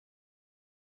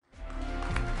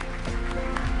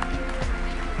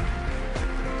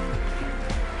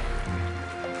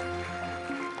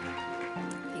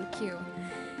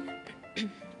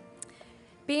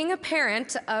Being a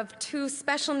parent of two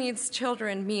special needs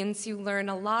children means you learn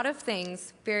a lot of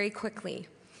things very quickly.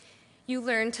 You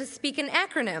learn to speak in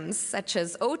acronyms such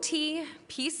as OT,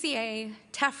 PCA,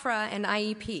 TEFRA, and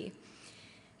IEP.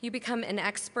 You become an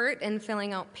expert in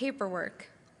filling out paperwork.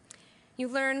 You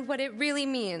learn what it really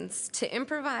means to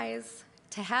improvise,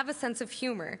 to have a sense of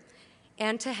humor,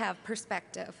 and to have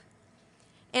perspective.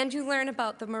 And you learn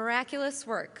about the miraculous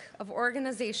work of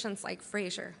organizations like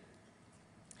Fraser.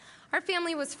 Our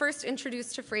family was first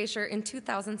introduced to Fraser in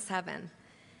 2007.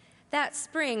 That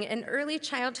spring, an early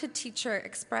childhood teacher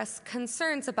expressed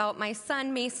concerns about my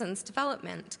son Mason's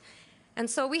development, and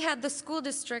so we had the school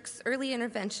district's early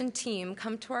intervention team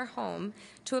come to our home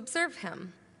to observe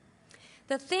him.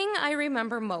 The thing I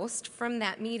remember most from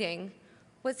that meeting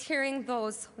was hearing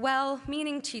those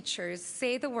well-meaning teachers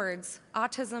say the words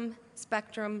autism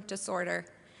spectrum disorder,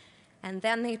 and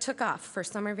then they took off for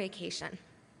summer vacation.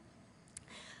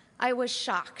 I was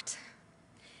shocked.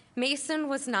 Mason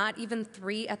was not even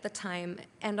 3 at the time,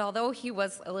 and although he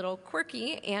was a little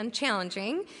quirky and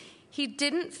challenging, he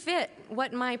didn't fit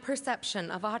what my perception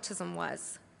of autism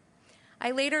was. I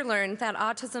later learned that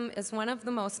autism is one of the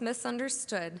most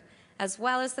misunderstood, as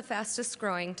well as the fastest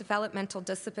growing developmental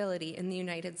disability in the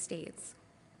United States,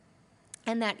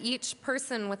 and that each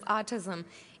person with autism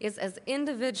is as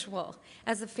individual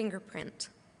as a fingerprint.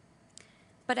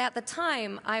 But at the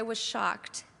time, I was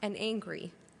shocked and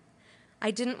angry. I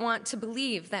didn't want to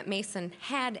believe that Mason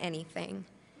had anything,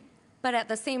 but at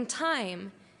the same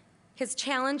time, his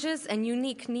challenges and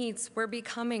unique needs were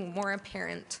becoming more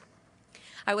apparent.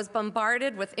 I was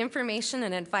bombarded with information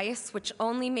and advice which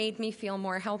only made me feel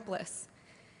more helpless.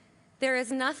 There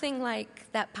is nothing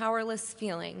like that powerless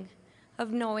feeling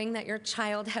of knowing that your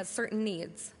child has certain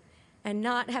needs and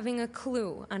not having a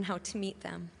clue on how to meet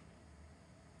them.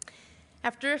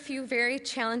 After a few very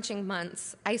challenging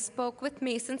months, I spoke with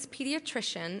Mason's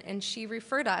pediatrician, and she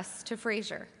referred us to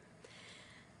Fraser.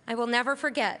 I will never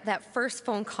forget that first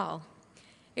phone call.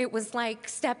 It was like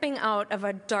stepping out of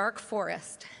a dark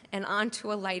forest and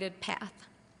onto a lighted path.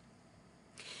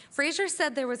 Fraser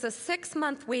said there was a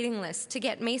 6-month waiting list to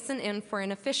get Mason in for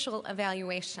an official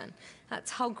evaluation. That's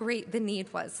how great the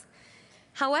need was.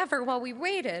 However, while we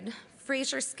waited,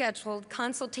 Fraser scheduled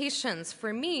consultations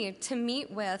for me to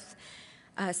meet with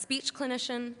a speech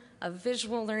clinician, a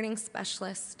visual learning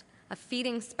specialist, a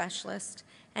feeding specialist,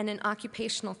 and an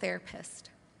occupational therapist.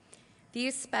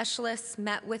 These specialists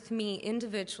met with me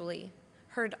individually,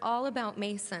 heard all about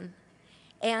Mason,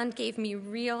 and gave me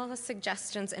real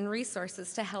suggestions and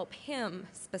resources to help him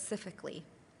specifically.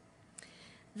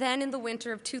 Then in the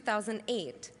winter of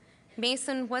 2008,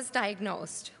 Mason was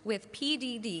diagnosed with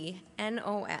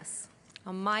PDD-NOS,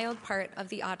 a mild part of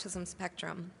the autism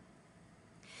spectrum.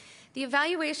 The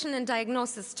evaluation and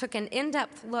diagnosis took an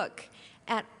in-depth look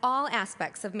at all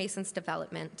aspects of Mason's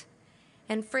development,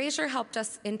 and Fraser helped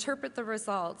us interpret the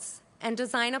results and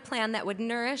design a plan that would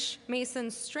nourish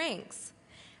Mason's strengths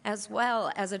as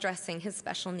well as addressing his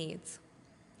special needs.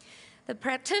 The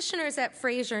practitioners at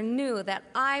Fraser knew that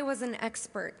I was an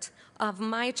expert of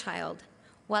my child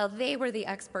while they were the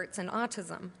experts in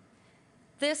autism.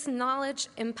 This knowledge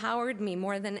empowered me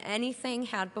more than anything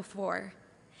had before,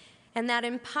 and that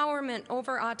empowerment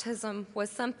over autism was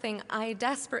something I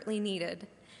desperately needed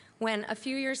when a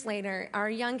few years later, our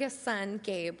youngest son,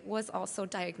 Gabe, was also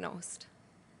diagnosed.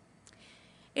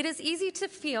 It is easy to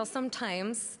feel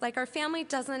sometimes like our family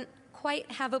doesn't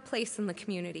quite have a place in the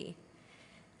community.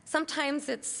 Sometimes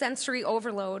it's sensory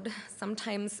overload,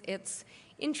 sometimes it's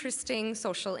interesting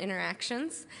social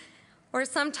interactions, or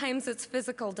sometimes it's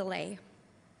physical delay.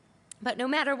 But no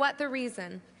matter what the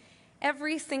reason,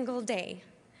 every single day,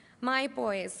 my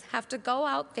boys have to go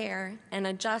out there and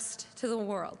adjust to the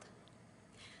world.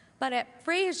 But at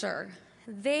Fraser,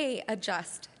 they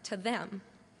adjust to them.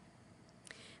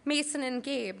 Mason and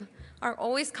Gabe are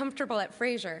always comfortable at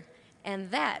Fraser,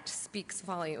 and that speaks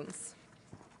volumes.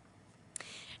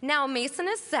 Now, Mason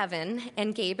is 7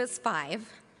 and Gabe is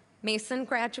 5. Mason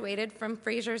graduated from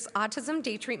Fraser's Autism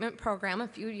Day Treatment Program a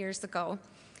few years ago.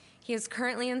 He is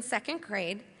currently in 2nd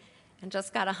grade and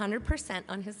just got 100%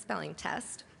 on his spelling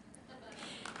test.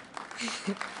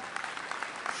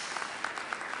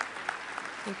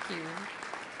 Thank you.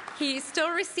 He still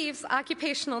receives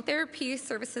occupational therapy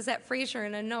services at Fraser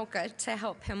in Anoka to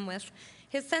help him with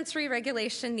his sensory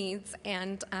regulation needs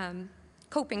and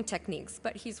coping techniques,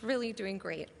 but he's really doing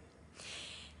great.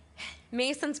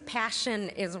 Mason's passion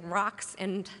is rocks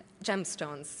and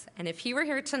gemstones, and if he were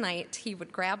here tonight, he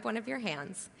would grab one of your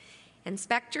hands,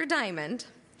 inspect your diamond,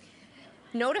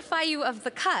 notify you of the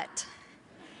cut,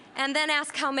 and then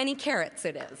ask how many carats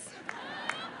it is.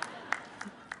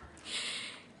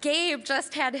 Gabe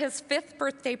just had his 5th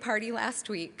birthday party last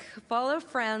week, full of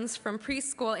friends from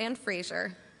preschool and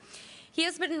Fraser. He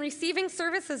has been receiving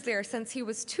services there since he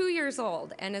was 2 years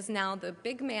old and is now the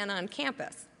big man on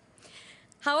campus.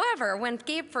 However, when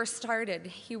Gabe first started,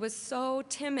 he was so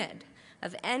timid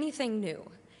of anything new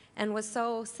and was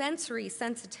so sensory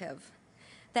sensitive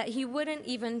that he wouldn't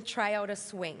even try out a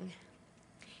swing.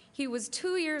 He was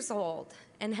 2 years old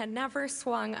and had never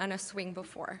swung on a swing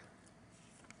before.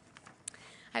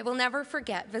 I will never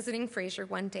forget visiting Fraser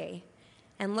one day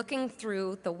and looking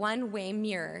through the one-way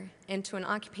mirror into an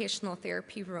occupational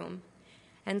therapy room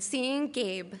and seeing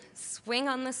Gabe swing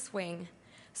on the swing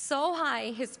so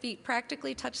high his feet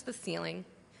practically touched the ceiling,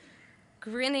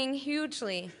 grinning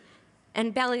hugely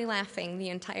and belly laughing the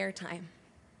entire time.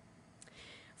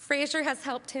 Fraser has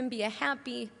helped him be a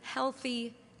happy,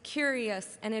 healthy,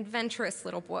 curious, and adventurous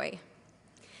little boy.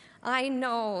 I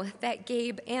know that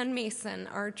Gabe and Mason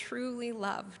are truly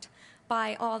loved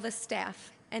by all the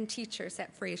staff and teachers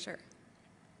at Fraser.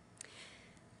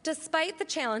 Despite the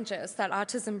challenges that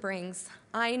autism brings,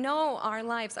 I know our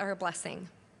lives are a blessing.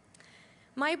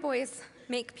 My boys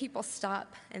make people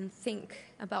stop and think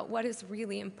about what is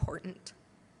really important.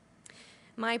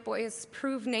 My boys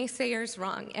prove naysayers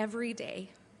wrong every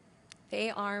day. They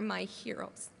are my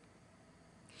heroes.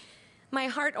 My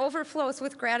heart overflows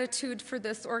with gratitude for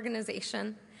this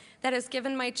organization that has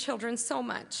given my children so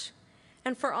much,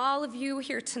 and for all of you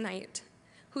here tonight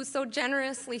who so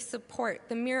generously support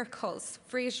the miracles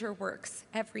Fraser works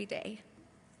every day.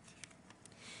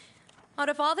 Out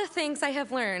of all the things I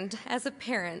have learned as a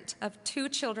parent of 2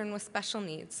 children with special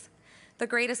needs, the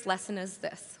greatest lesson is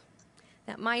this: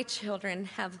 that my children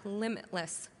have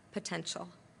limitless potential.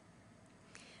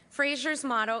 Fraser's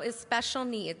motto is special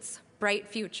needs, bright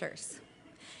futures.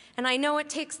 And I know it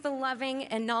takes the loving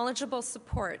and knowledgeable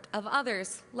support of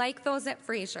others like those at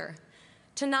Fraser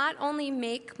to not only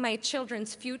make my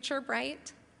children's future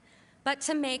bright, but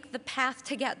to make the path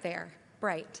to get there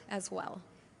bright as well.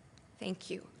 Thank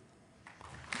you.